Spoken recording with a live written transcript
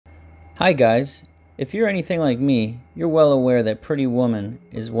Hi guys, if you're anything like me, you're well aware that Pretty Woman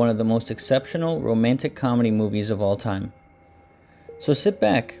is one of the most exceptional romantic comedy movies of all time. So sit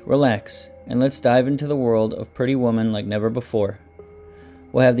back, relax, and let's dive into the world of Pretty Woman like never before.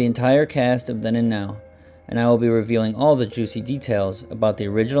 We'll have the entire cast of Then and Now, and I will be revealing all the juicy details about the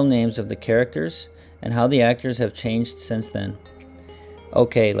original names of the characters and how the actors have changed since then.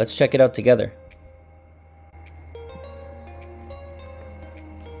 Okay, let's check it out together.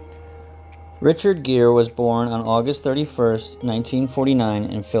 Richard Gere was born on August 31st, 1949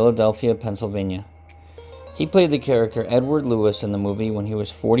 in Philadelphia, Pennsylvania. He played the character Edward Lewis in the movie when he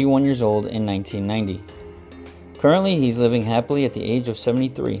was 41 years old in 1990. Currently, he's living happily at the age of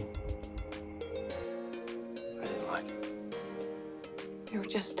 73. I didn't like it. You were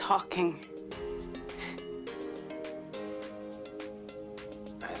just talking.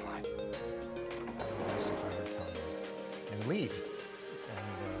 I didn't like it. I asked if I would come and lead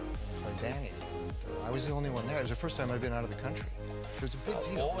and play Danny. I was the only one there. It was the first time I'd been out of the country. It was a big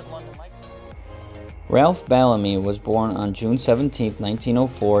deal. What was London like? Ralph Bellamy was born on June 17,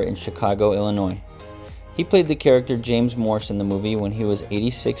 1904 in Chicago, Illinois. He played the character James Morse in the movie when he was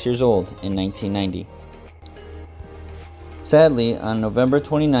 86 years old in 1990. Sadly, on November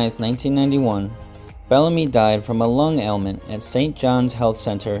 29, 1991, Bellamy died from a lung ailment at St. John's Health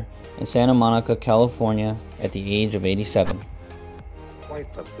Center in Santa Monica, California at the age of 87.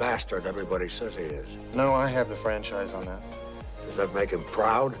 Quite the bastard everybody says he is. No, I have the franchise on that. Does that make him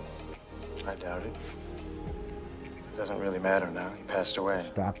proud? I doubt it. Doesn't really matter now. He passed away.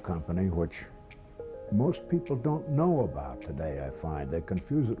 Stock company, which most people don't know about today, I find. They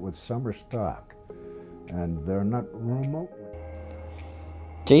confuse it with summer stock, and they're not remotely.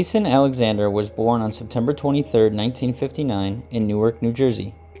 Jason Alexander was born on September 23, 1959 in Newark, New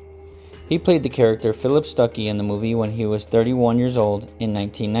Jersey. He played the character Philip Stuckey in the movie when he was 31 years old in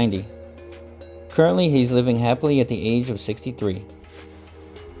 1990. Currently, he's living happily at the age of 63.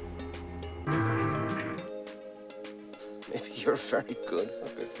 Maybe you're very good.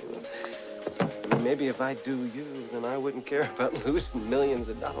 I mean, maybe if I do you, then I wouldn't care about losing millions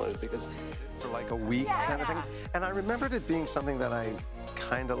of dollars because for like a week kind of thing. And I remembered it being something that I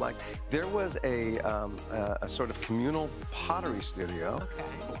kind of liked. There was a sort of communal pottery studio. Okay.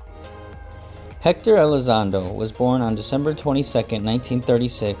 Hector Elizondo was born on December 22,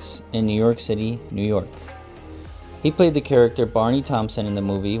 1936 in New York City, New York. He played the character Barney Thompson in the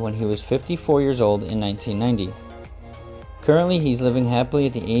movie when he was 54 years old in 1990. Currently, he's living happily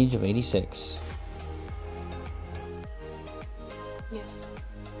at the age of 86. Yes.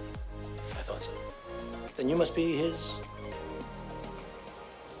 I thought so. Then you must be his...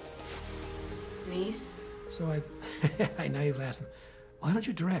 Niece? So I naively asked them, why don't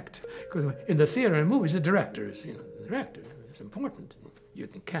you direct? Because in the theater and movies, the director is, the director is important. You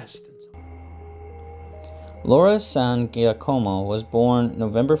can cast and so on. Laura San Giacomo was born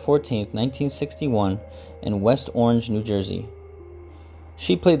November 14, 1961 in West Orange, New Jersey.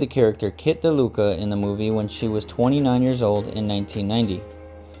 She played the character Kit DeLuca in the movie when she was 29 years old in 1990.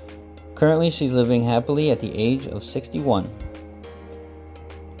 Currently, she's living happily at the age of 61.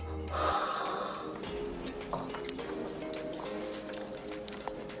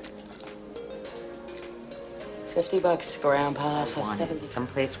 $50, Grandpa, for Wanted 70.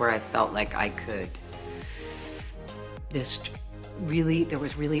 someplace where I felt like I could. There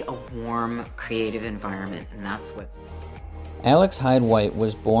was really a warm, creative environment, and that's what's. Alex Hyde White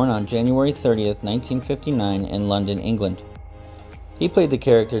was born on January 30th, 1959 in London, England. He played the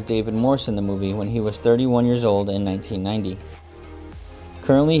character David Morse in the movie when he was 31 years old in 1990.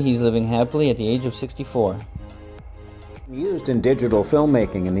 Currently, he's living happily at the age of 64. Used in digital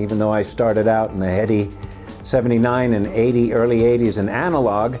filmmaking, and even though I started out in the heady 79 and 80, early 80s in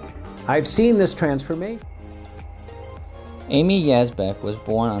analog, I've seen this transformation. Amy Yazbek was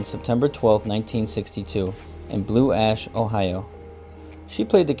born on September 12, 1962 in Blue Ash, Ohio. She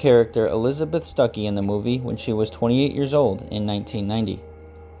played the character Elizabeth Stuckey in the movie when she was 28 years old in 1990.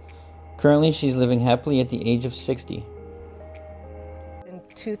 Currently, she's living happily at the age of 60. In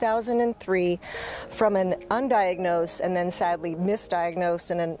 2003, from an undiagnosed and then sadly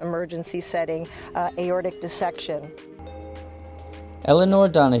misdiagnosed in an emergency setting, aortic dissection. Eleanor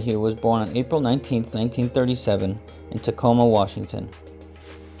Donahue was born on April 19, 1937 in Tacoma, Washington.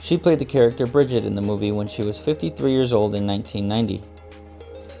 She played the character Bridget in the movie when she was 53 years old in 1990.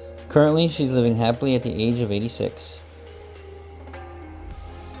 Currently, she's living happily at the age of 86.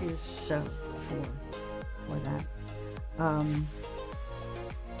 Excuse for that.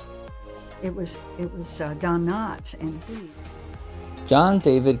 It was Don Knotts, and he. John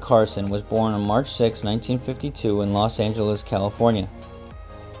David Carson was born on March 6, 1952 in Los Angeles, California.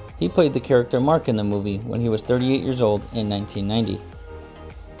 He played the character Mark in the movie when he was 38 years old in 1990.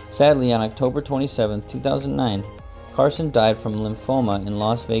 Sadly, on October 27, 2009, Carson died from lymphoma in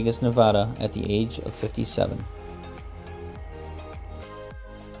Las Vegas, Nevada at the age of 57.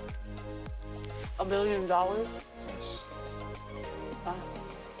 $1 billion? Yes. Wow.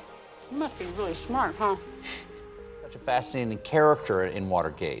 You must be really smart, huh? Such a fascinating character in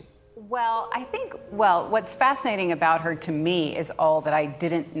Watergate. Well, I think, what's fascinating about her to me is all that I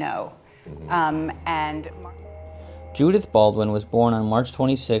didn't know. Judith Baldwin was born on March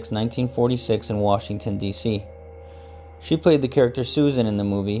 26, 1946 in Washington, D.C. She played the character Susan in the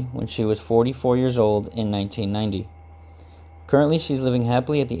movie when she was 44 years old in 1990. Currently, she's living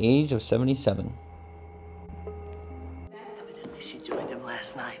happily at the age of 77. Evidently, she joined him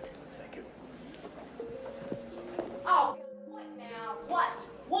last night. Thank you. Oh, what now? What?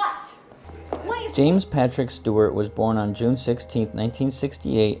 James Patrick Stewart was born on June 16,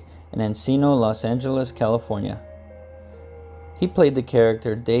 1968 in Encino, Los Angeles, California. He played the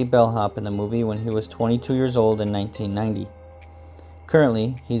character Day Bellhop in the movie when he was 22 years old in 1990.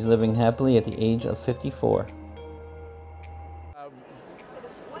 Currently, he's living happily at the age of 54.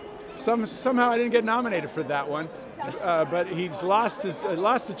 Somehow I didn't get nominated for that one, but he's lost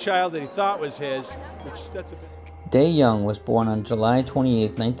a child that he thought was his, that's a bit... Day Young was born on July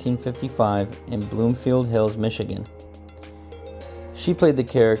 28, 1955 in Bloomfield Hills, Michigan. She played the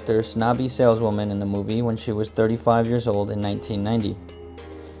character Snobby Saleswoman in the movie when she was 35 years old in 1990.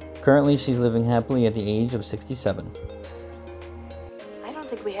 Currently, she's living happily at the age of 67. I don't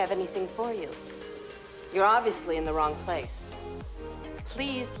think we have anything for you. You're obviously in the wrong place.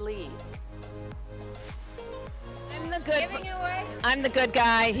 Please leave. I'm the good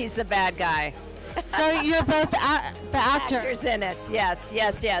guy. He's the bad guy. So you're both the actors in it. Yes.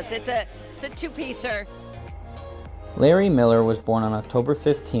 It's a two-piecer. Larry Miller was born on October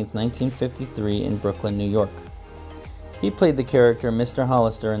 15, 1953 in Brooklyn, New York. He played the character Mr.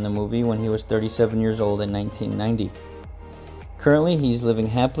 Hollister in the movie when he was 37 years old in 1990. Currently, he's living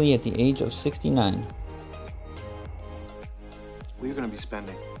happily at the age of 69. We're going to be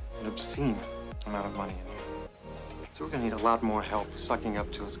spending an obscene amount of money in here. So we're going to need a lot more help sucking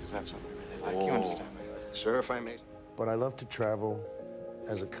up to us, because that's what we really like. You understand? Sir, if I may. But I love to travel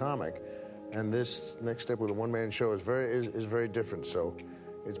as a comic, and this next step with a one-man show is very different. So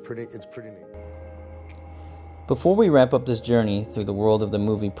it's pretty neat. Before we wrap up this journey through the world of the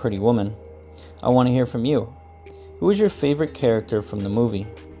movie Pretty Woman, I want to hear from you. Who is your favorite character from the movie?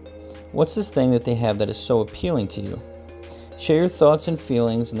 What's this thing that they have that is so appealing to you? Share your thoughts and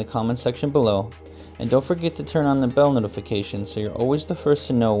feelings in the comment section below, and don't forget to turn on the bell notification so you're always the first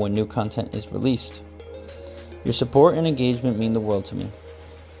to know when new content is released. Your support and engagement mean the world to me.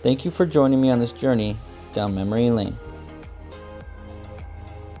 Thank you for joining me on this journey down memory lane.